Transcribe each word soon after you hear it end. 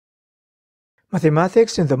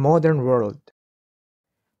Mathematics in the modern world.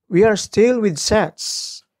 We are still with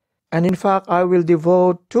sets, and in fact I will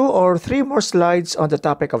devote 2 or 3 more slides on the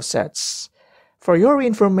topic of sets. For your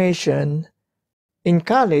information, in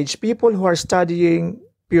college, people who are studying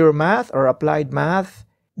pure math or applied math,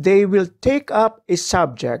 they will take up a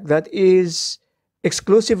subject that is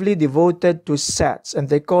exclusively devoted to sets, and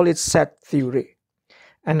they call it set theory.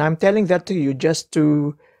 And I'm telling that to you just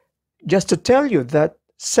to tell you that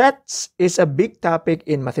sets is a big topic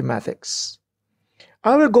in mathematics.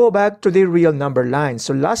 I will go back to the real number line.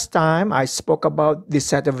 So last time I spoke about the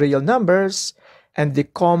set of real numbers and the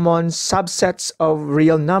common subsets of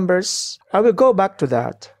real numbers. I will go back to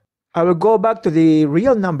that. I will go back to the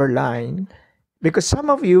real number line because some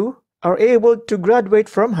of you are able to graduate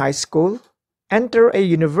from high school, enter a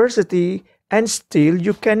university, and still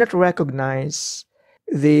you cannot recognize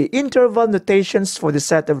the interval notations for the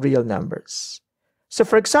set of real numbers. So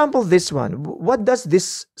for example, this one, what does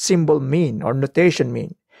this symbol mean or notation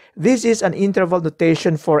mean? This is an interval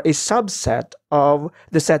notation for a subset of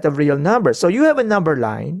the set of real numbers. So you have a number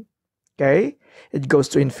line, okay? It goes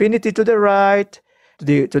to infinity to the right,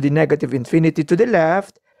 to the negative infinity to the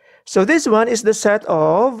left. So this one is the set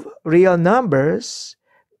of real numbers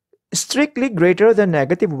strictly greater than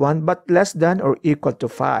 -1 but less than or equal to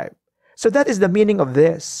 5. So that is the meaning of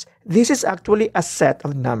this. This is actually a set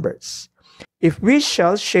of numbers. If we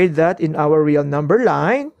shall shade that in our real number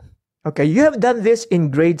line, okay, you have done this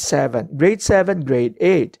in grade 7, grade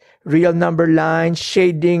 8, real number line,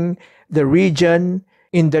 shading the region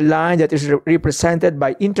in the line that is represented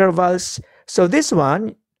by intervals. So this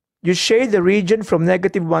one, you shade the region from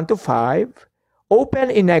 -1 to 5,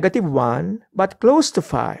 open in -1, but close to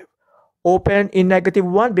 5. Open in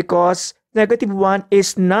 -1 because -1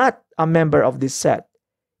 is not a member of this set.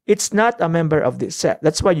 It's not a member of this set.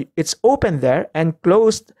 That's why it's open there and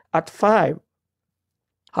closed at 5.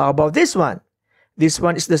 How about this one? This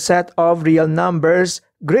one is the set of real numbers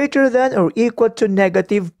greater than or equal to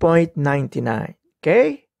 -0.99.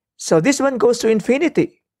 Okay? So this one goes to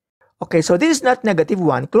infinity. Okay, so this is not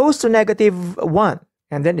 -1, close to -1.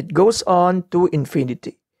 And then it goes on to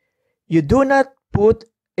infinity. You do not put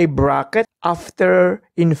a bracket after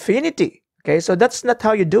infinity. Okay, so that's not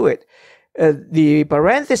how you do it. The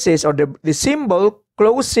parenthesis or the symbol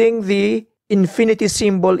closing the infinity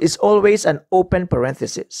symbol is always an open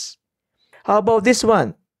parenthesis. How about this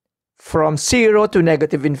one? From 0 to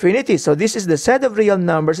 -infinity. So this is the set of real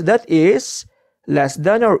numbers that is less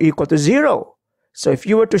than or equal to 0. So if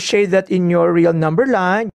you were to shade that in your real number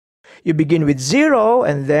line, you begin with 0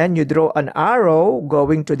 and then you draw an arrow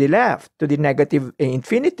going to the left, to the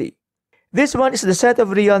 -infinity. This one is the set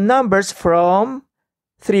of real numbers from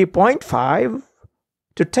 3.5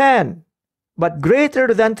 to 10, but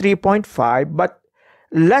greater than 3.5, but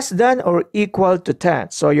less than or equal to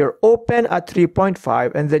 10. So you're open at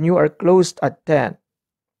 3.5 and then you are closed at 10.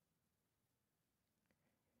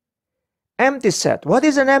 Empty set. What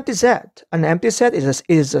is an empty set? An empty set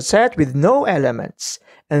is a set with no elements.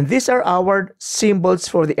 And these are our symbols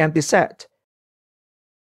for the empty set.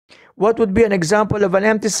 What would be an example of an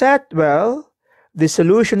empty set? Well, the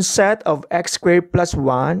solution set of x squared plus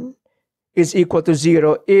 1 is equal to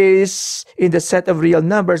 0 is, in the set of real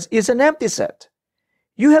numbers, is an empty set.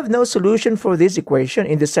 You have no solution for this equation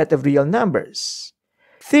in the set of real numbers.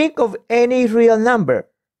 Think of any real number,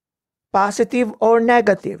 positive or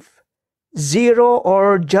negative, 0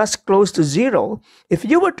 or just close to 0. If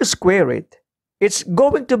you were to square it, it's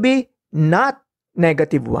going to be not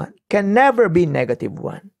 -1, can never be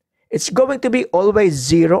 -1. It's going to be always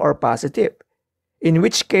 0 or positive, in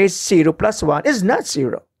which case 0 plus 1 is not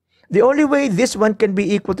 0. The only way this one can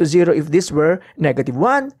be equal to 0 if this were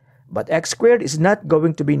 -1, but x squared is not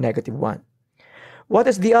going to be -1. What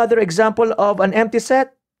is the other example of an empty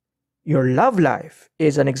set? Your love life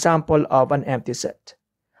is an example of an empty set.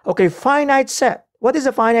 Okay, finite set. What is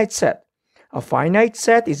a finite set? A finite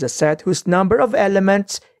set is a set whose number of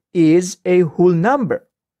elements is a whole number.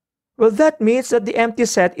 Well, that means that the empty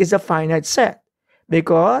set is a finite set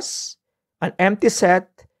because an empty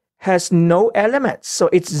set has no elements, so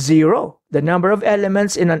it's 0. The number of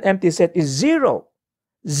elements in an empty set is 0.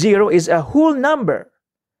 0 is a whole number.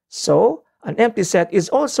 So, an empty set is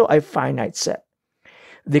also a finite set.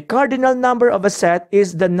 The cardinal number of a set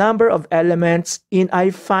is the number of elements in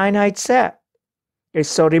a finite set. Okay,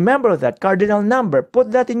 so remember that cardinal number.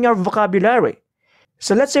 Put that in your vocabulary.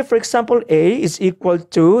 So let's say, for example, A is equal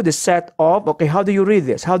to the set of, okay, how do you read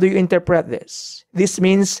this? How do you interpret this? This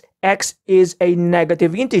means X is a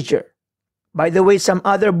negative integer. By the way, some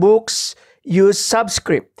other books use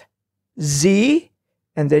subscript. Z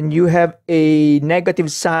and then you have a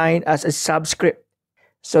negative sign as a subscript.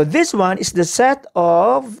 So this one is the set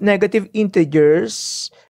of negative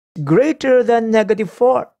integers greater than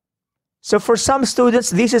 -4. So for some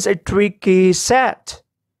students, this is a tricky set.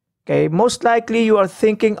 Okay, most likely you are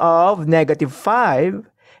thinking of -5,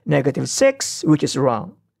 -6, which is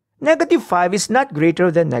wrong. -5 is not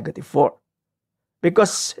greater than -4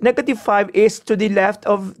 because -5 is to the left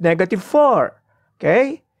of -4.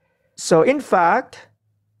 Okay, so in fact,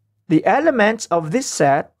 the elements of this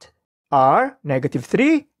set are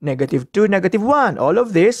 -3, -2, -1. All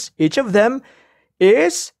of this, each of them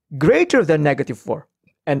is greater than -4.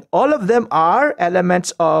 And all of them are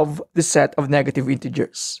elements of the set of negative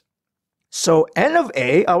integers. So n of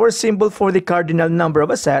a, our symbol for the cardinal number of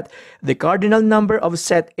a set, the cardinal number of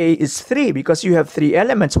set A is 3 because you have 3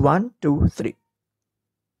 elements, 1, 2, 3.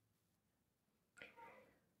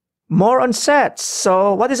 More on sets.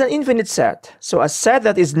 So what is an infinite set? So a set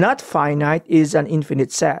that is not finite is an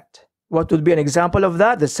infinite set. What would be an example of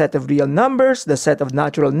that? The set of real numbers, the set of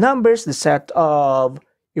natural numbers, the set of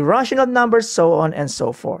irrational numbers, so on and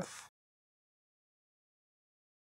so forth.